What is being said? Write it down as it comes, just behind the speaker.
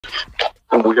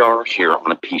And we are here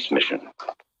on a peace mission.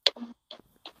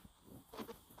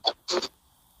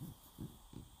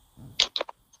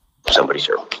 Somebody's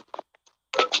here.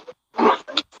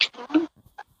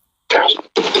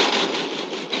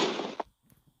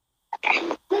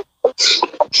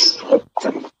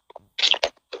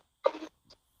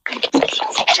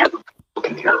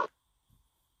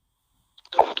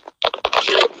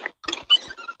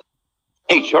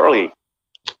 Hey, Charlie,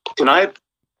 can I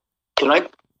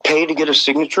pay to get a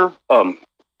signature?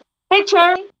 Hey,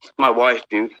 Charlie. My wife,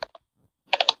 dude.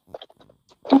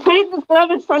 I'm putting this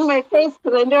glove in front of my face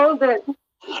because I know that.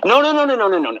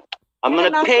 No. I'm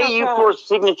gonna pay you for a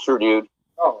signature, dude.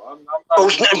 Oh, I'm Oh,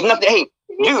 it's nothing. Hey,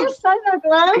 Can you dude. just sign our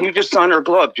glove? Can you just sign her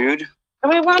glove, dude?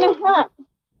 And we want a hat.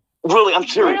 Really, I'm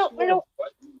serious. We don't,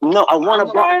 No, I want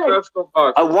to buy.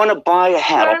 I want to buy a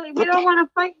hat. Charlie, we don't want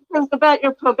to fight because about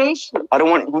your probation. I don't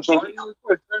want. You think? Turn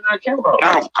that camera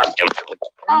off.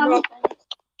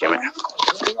 Damn it.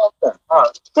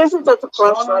 This is just a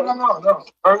close one. No.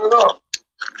 Turn it off.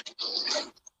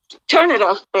 Turn it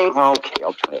off, babe. Okay,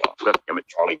 I'll turn it off. God damn it,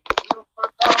 Charlie.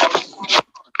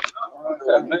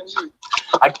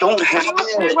 I don't have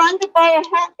We it. wanted to buy a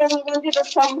hat and we wanted to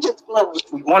sign his glove.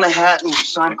 You want a hat and you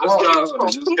sign a glove?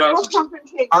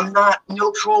 I'm not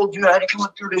neutral, dude. I had to come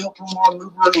up here to help your mom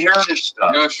move her inheritance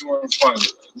stuff. Yes, you want to find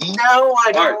it. No,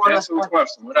 I don't want Answer the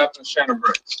question. What happened to Shannon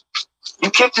Briggs? You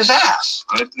kicked his ass.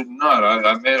 I did not.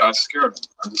 I scared him.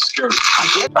 I just scared him.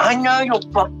 I know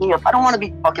you'll fuck me up. I don't want to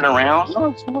be fucking around.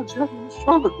 No, it's not taking your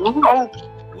shoulder, dude.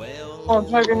 I'm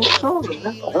taking your shoulder,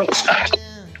 man.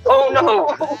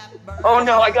 Oh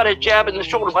no, I got a jab in the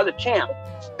shoulder by the champ.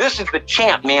 This is the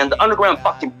champ, man. The underground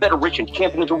fucking federation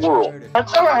champion of the world.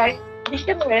 That's all right. You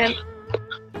can win.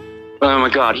 Oh my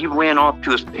god, he ran off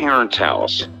to his parents'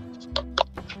 house.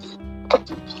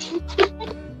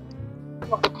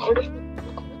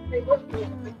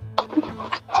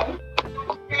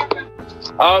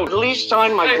 Oh, at least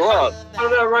sign my glove. How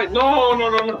did I write?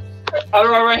 No. How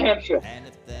do I right hand shit?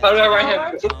 How did I right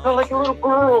hand shit? It felt like a little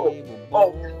girl.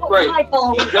 Oh, great.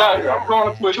 Michael. Yeah, I'm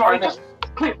going to Twitch right now.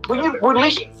 Will you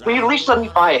at least let me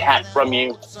buy a hat from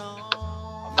you?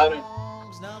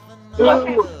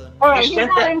 All right, You you're sent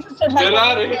not that- interested in Get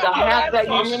out of here. The hat that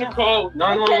I'm you going to call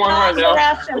 911 right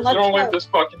now. You don't leave this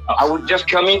fucking house. I would just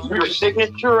come in for your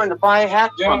signature and to buy a hat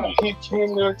from Yeah, you. he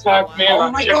came to attack me. Oh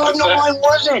my god, no, I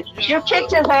wasn't. You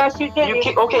kicked his ass, you did. You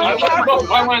kick, okay, you kick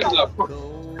I went up.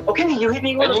 Okay, you hit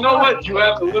me with And a you know glove.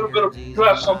 what? You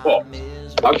have some balls.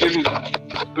 I'll give you that.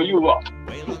 But you up.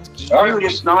 All right. Dude,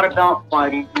 it's not about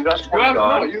fighting. You got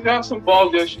You have some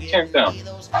balls. Yes, you came down.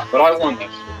 But I won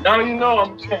this. Now you know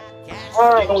I'm champ.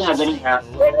 I don't have any hats.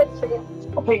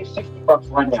 I'll pay you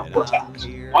 $60 right now for hats.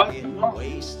 I hit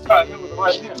with the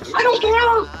right hand. I don't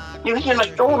care. You hit me in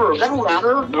the shoulder. That don't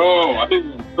matter. No, I hit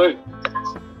you in the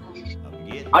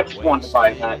face. I just want to buy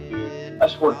a hat, dude. I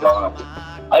swear to God.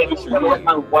 I just want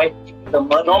my wife the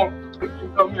money. Don't. If you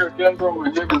come here again, bro, my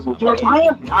niggas will Dude, tell I you.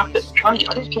 am not this country.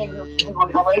 I just came here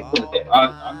on LA for the day.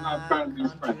 I'm not trying to be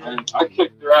friends, man. I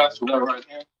kicked your ass with that right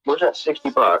hand. Where's that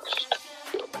 $60?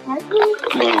 I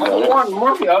don't want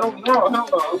money. I don't know.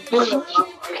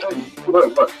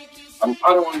 Look. I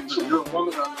don't want to. You're a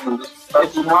woman.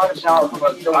 It's not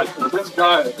about This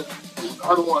guy.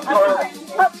 I don't want.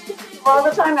 All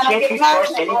the time, and I Can't get you mad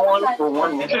trust at anyone for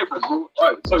 1 minute?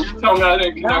 Alright, so you tell me I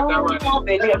didn't connect that right No, now?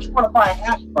 baby, I just want to buy a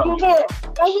hat from You you. did.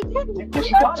 No, you didn't. Yes,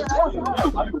 you got it.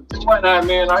 You went at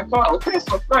me and I thought, okay,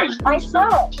 so great. I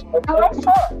saw it. I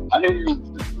saw it. I hit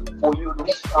you. Well, you at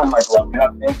least sign my glove, you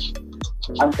have bitch.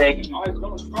 I'm begging you. I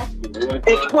don't trust you, man.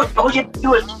 It's what all you have to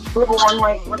do is scribble on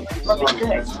my thing.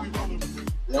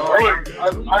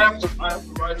 I have to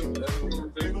write it.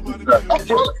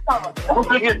 I'll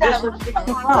give you this for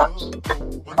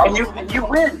 $60. And you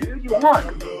win, dude. You won.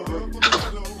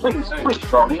 Please,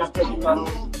 Charlie.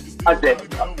 I beg you.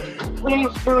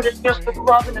 Please, dude. It's just a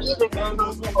glove and a signature.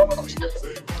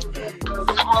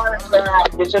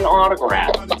 It's an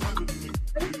autograph.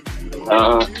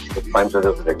 The times of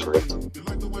the victory.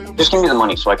 Just give me the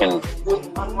money so I can.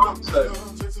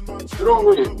 You don't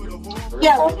read.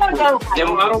 Yeah, we gotta go.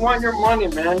 I don't want your money,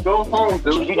 man. Go home,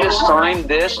 dude. Did you just sign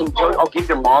this and I'll give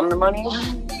your mom the money?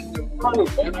 Money,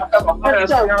 man. I have a hot-ass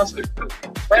fiance.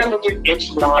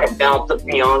 It's not about the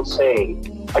fiance.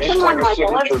 I just want your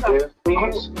signature, dude.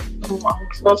 Please.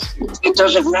 It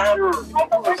doesn't matter.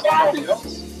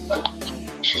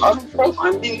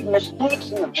 I'm making mistakes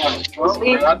in the past,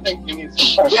 Charlie. I think you need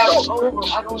some. I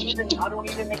don't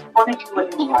even make fun of you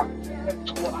anymore.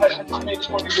 I just made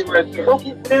fun of you right there. Go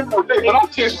get them. Hey, but I'll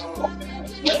take some.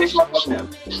 Take my money.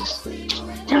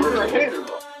 You're a hater.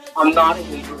 I'm not a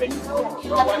hater anymore. Say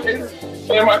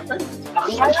my face.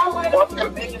 I'm not your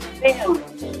biggest fan.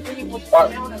 With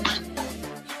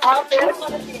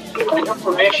your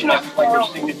permission, I put your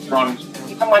signature on it.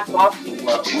 These are my boxing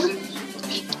gloves.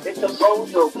 It's a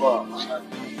photo glove.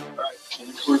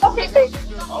 Okay, baby.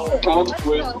 Come on,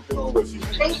 twist.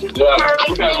 Thank you. Yeah,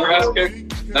 you got your ass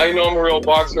kicked. Now you know I'm a real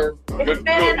boxer. It's been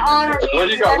an honor. Where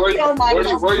you got? Where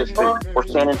you from? Or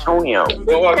San Antonio.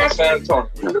 Well, like San Antonio.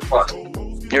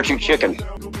 Here's your chicken.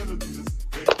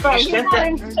 Get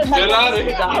out of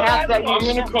here. I'm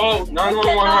gonna call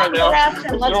 911 right now.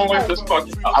 You don't like this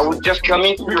fucking house. I was just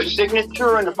coming for your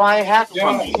signature and to buy a hat from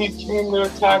Yeah, me. he came to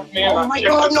attack me. Oh my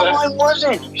God, no, I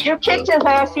wasn't. You kicked his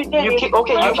ass, you did.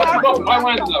 Okay, I put my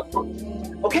hands up.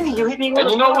 okay, you hit me. And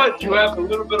you know what? You have a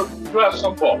little bit of, you have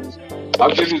some balls.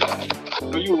 I'll give you that.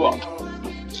 So you up.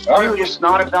 It's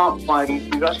not about fighting.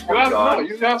 You got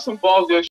You have some balls, yes.